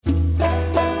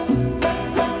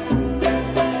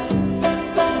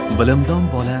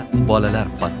Bilimdon bola bolalar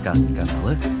podkast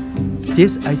kanali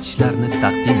Tezaytishlarni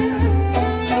taqdim etadi.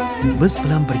 Biz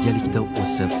bilan birgalikda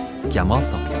o'sib, kamol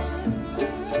toping.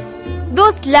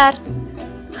 Do'stlar,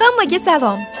 hammaga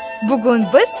salom. Bugun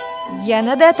biz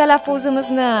yanada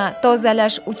talaffuzimizni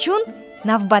tozalash uchun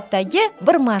navbatdagi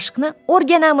bir mashqni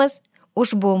o'rganamiz.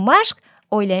 Ushbu mashq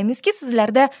o'ylaymizki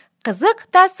sizlarda qiziq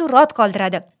taassurot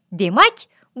qoldiradi. Demak,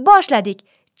 boshladik.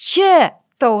 Ch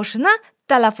tovushini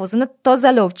talaffuzini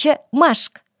tozalovchi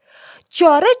mashq.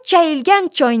 Chori chayilgan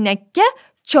choynakka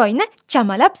choyni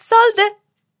chamalab soldi.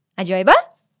 Ajoyib.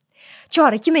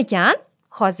 Chori kim ekan?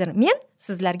 Hozir men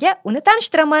sizlarga uni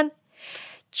tanishtiraman.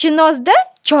 Chinozda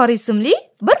Chori ismli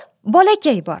bir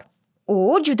bolakay bor.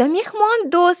 U juda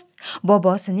mehmon do'st.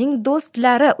 Bobosining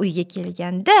do'stlari uyga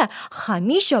kelganda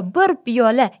hamisha bir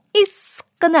piyola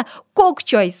issiqqina ko'k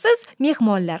choysiz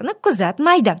mehmonlarni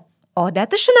kuzatmaydi.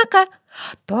 Odati shunaqa.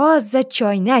 Toza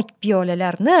choynak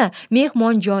piyolalarni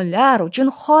mehmonjonlar uchun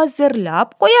hozirlab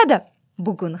qo'yadi.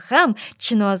 Bugun ham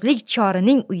chinozlik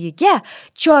Chorining uyiga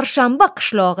chorshanba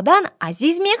qishlog'idan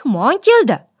aziz mehmon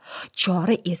keldi.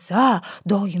 Chori esa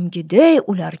doimgidek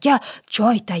ularga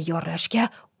choy tayyorlashga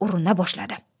urina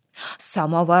boshladi.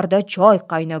 Samovarda choy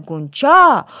qaynaguncha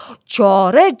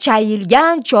Chori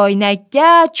chayilgan choynakka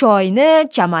choyni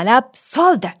chamalab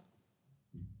soldi.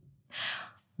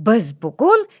 Biz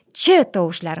bugun ch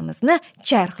tovushlarimizni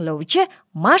charxlovchi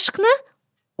mashqni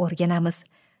o'rganamiz.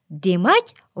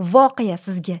 Demak, voqea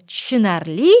sizga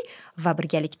tushunarli va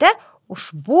birgalikda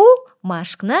ushbu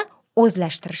mashqni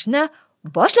o'zlashtirishni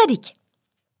boshladik.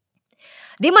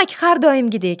 Demak, har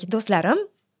doimgidek do'stlarim,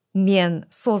 men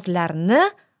so'zlarni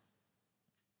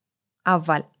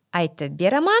avval aytib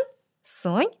beraman,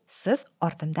 so'ng siz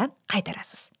ortimdan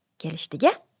qaytarasiz.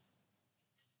 Kelishdik-a?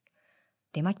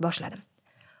 Demak, boshladim.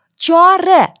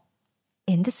 Chori.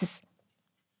 Endi siz.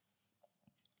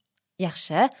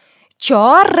 Yaxshi.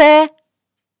 Chori.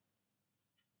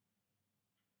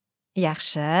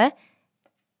 Yaxshi.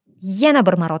 Yana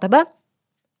bir marotaba.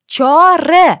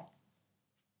 Chori.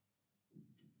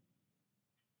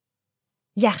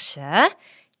 Yaxshi.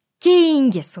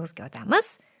 Keyingi so'zga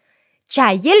o'tamiz.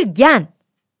 Chayilgan.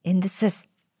 Endi siz.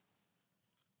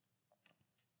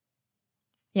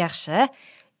 Yaxshi.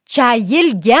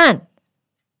 Chayilgan.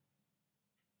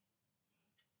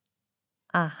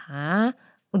 Aha,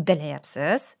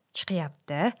 uddalayapsiz,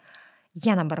 chiqyapti.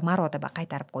 Yana bir marotaba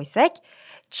qaytarib qo'ysak.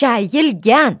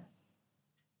 Chayilgan.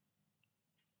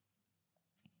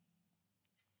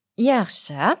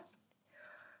 Yaxshi.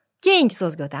 Keyingi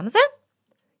so'zga o'tamiz.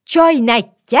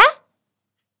 Choynakka.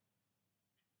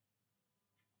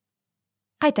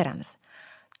 Qaytaramiz.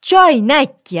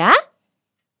 Choynakka.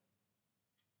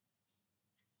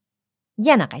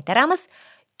 Yana qaytaramiz.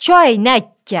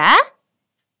 Choynakka.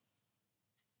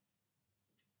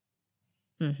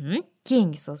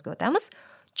 Keyingi so'zga o'tamiz.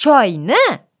 Choyni.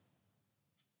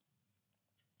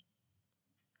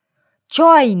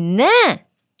 Choyni.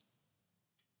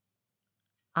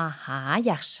 Aha,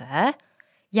 yaxshi.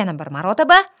 Yana bir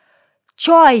marotaba.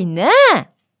 Choyni.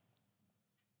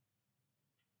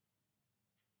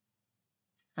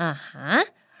 Aha.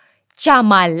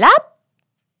 Chamalab.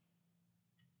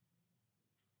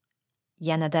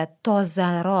 Yanada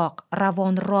tozaroq,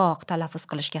 ravonroq talaffuz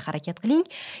qilishga harakat qiling.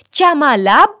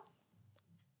 Chamalab.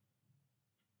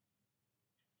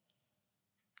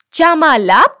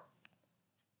 Chamalab.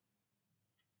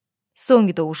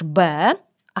 So'nggi tovush B.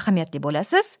 Ahamiyatli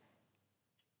bo'lasiz.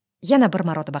 Yana bir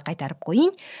marotaba qaytarib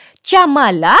qo'ying.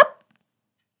 Chamalab.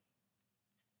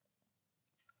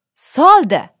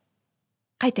 Soldi.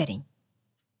 Qaytaring.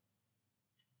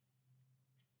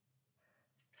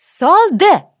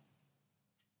 Soldi.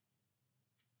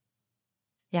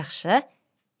 Yaxshi.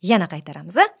 Yana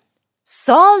qaytaramiz.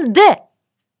 Soldi.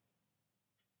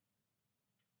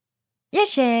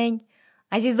 Yashang.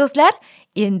 Aziz do'stlar,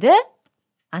 endi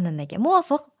an'anaga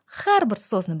muvofiq har bir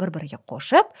so'zni bir-biriga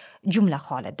qo'shib, jumla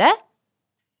holida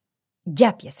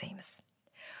gap yasaymiz.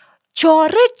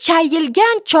 Chori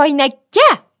chayilgan choynakka.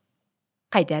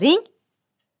 Qaytaring.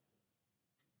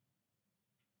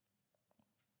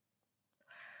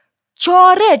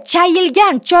 Chori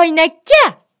chayilgan choynakka.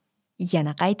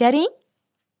 Yana qaytaring.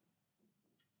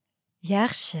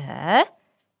 Yaxshi.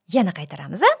 Yana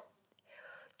qaytaramiz.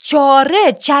 Chori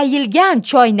chayilgan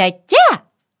choynakka.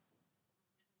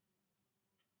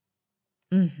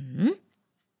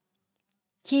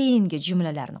 Keyingi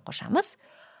jumlalarni qo'shamiz.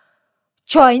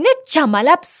 Choyni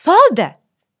chamalab soldi.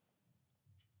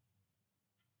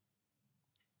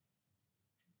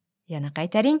 Yana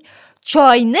qaytaring.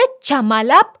 Choyni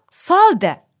chamalab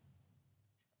soldi.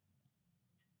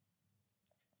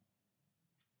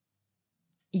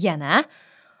 Yana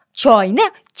choyni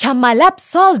chamalab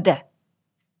soldi.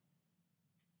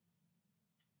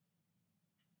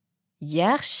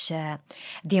 Yaxshi.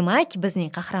 Demak,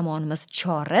 bizning qahramonimiz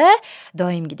Chori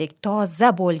doimgidek toza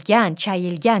bo'lgan,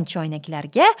 chayilgan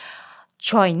choynaklarga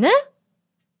choyni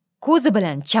ko'zi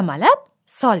bilan chamalab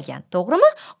solgan, to'g'rimi?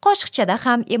 Qoshiqchada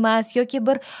ham emas yoki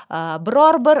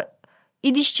biror bir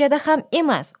idishchada ham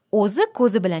emas, o'zi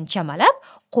ko'zi bilan chamalab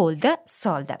qo'lda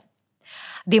soldi.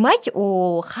 Demak,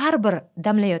 u har bir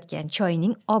damlayotgan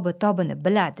choyning obi-tobini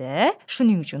biladi.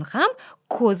 Shuning uchun ham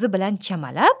ko'zi bilan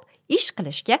chamalab ish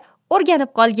qilishga o'rganib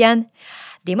qolgan.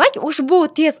 Demak, ushbu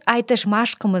tez aytish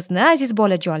mashqimizni aziz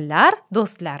bolajonlar,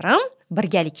 do'stlarim,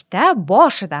 birgalikda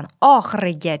boshidan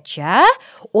oxirigacha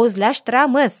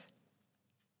o'zlashtiramiz.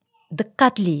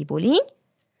 Diqqatli bo'ling.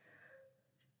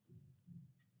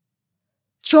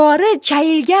 Chori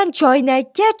chayilgan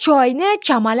choynakka choyni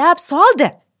chamalab soldi.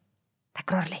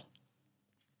 Takrorlang.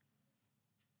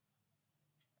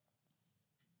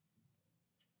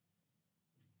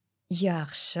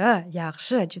 Yaxshi,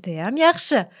 juda ham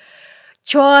yaxshi.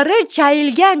 Chori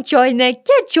chayilgan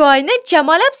choynakka choyni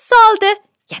chamalab soldi.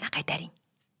 Yana qaytaring.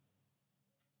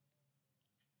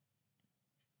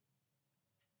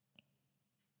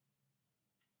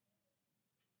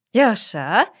 Yaxshi.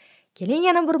 Keling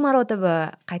yana bir marotaba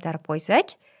qaytarib qo'ysak,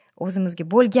 o'zimizga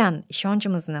bo'lgan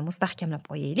ishonchimizni mustahkamlab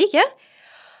qo'yaylik, a?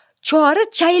 Chori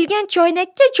chayilgan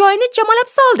choynakka choyni chamalab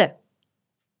soldi.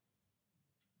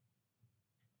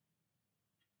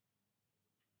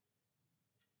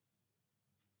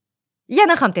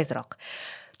 Yana ham tezroq.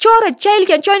 Chori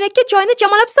chayilgan choynakka choyni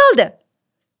chamalab soldi.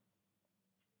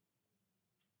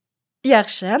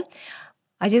 Yaxshi.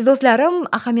 Aziz do'stlarim,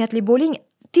 ahamiyatli bo'ling.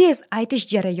 Tez aytish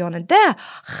jarayonida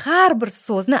har bir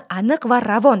so'zni aniq va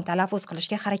ravon talaffuz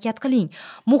qilishga harakat qiling.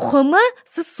 Muhimi,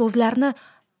 siz so'zlarni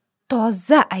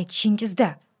toza aytishingizda.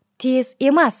 Tez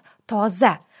emas,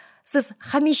 toza. Siz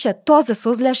hamisha toza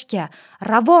so'zlashga,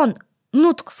 ravon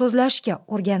nutq so'zlashga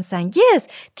o'rgansangiz,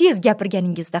 tez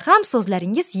gapirganingizda ham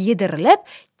so'zlaringiz yedirilib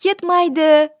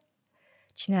ketmaydi.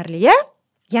 Tushunarli-a?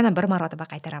 Yana bir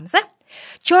marotaba qaytaramiz.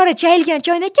 Chori chayilgan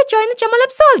choynakka choyni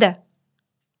chamalab soldi.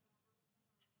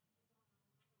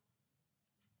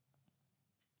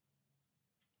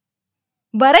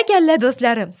 Barakalla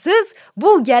do'stlarim, siz bu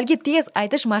galgi tez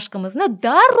aytish mashqimizni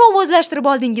darrov o'zlashtirib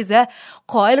oldingiz.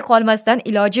 Qoyil qolmasdan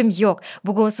ilojim yo'q.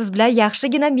 Bugun siz bilan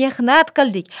yaxshigina mehnat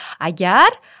qildik.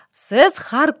 Agar siz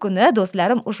har kuni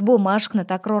do'stlarim ushbu mashqni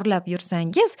takrorlab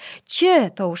yursangiz,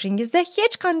 chi tovushingizda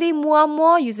hech qanday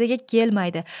muammo yuzaga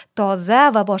kelmaydi. Toza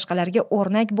va boshqalarga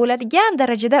o'rnak bo'ladigan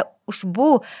darajada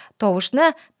ushbu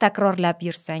tovushni takrorlab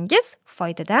yursangiz,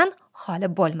 foydadan xoli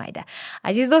bo'lmaydi.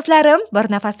 Aziz do'stlarim, bir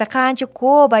nafasda qancha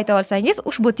ko'p ayta olsangiz,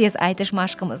 ushbu tez aytish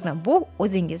mashqimizni bu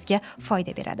o'zingizga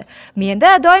foyda beradi.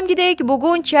 Menda doimgidek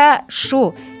buguncha shu.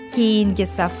 Keyingi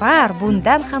safar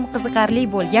bundan ham qiziqarli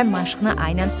bo'lgan mashqni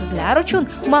aynan sizlar uchun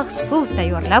maxsus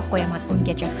tayyorlab qo'yaman.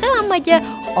 Ungacha hammaga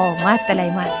omad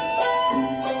tilayman.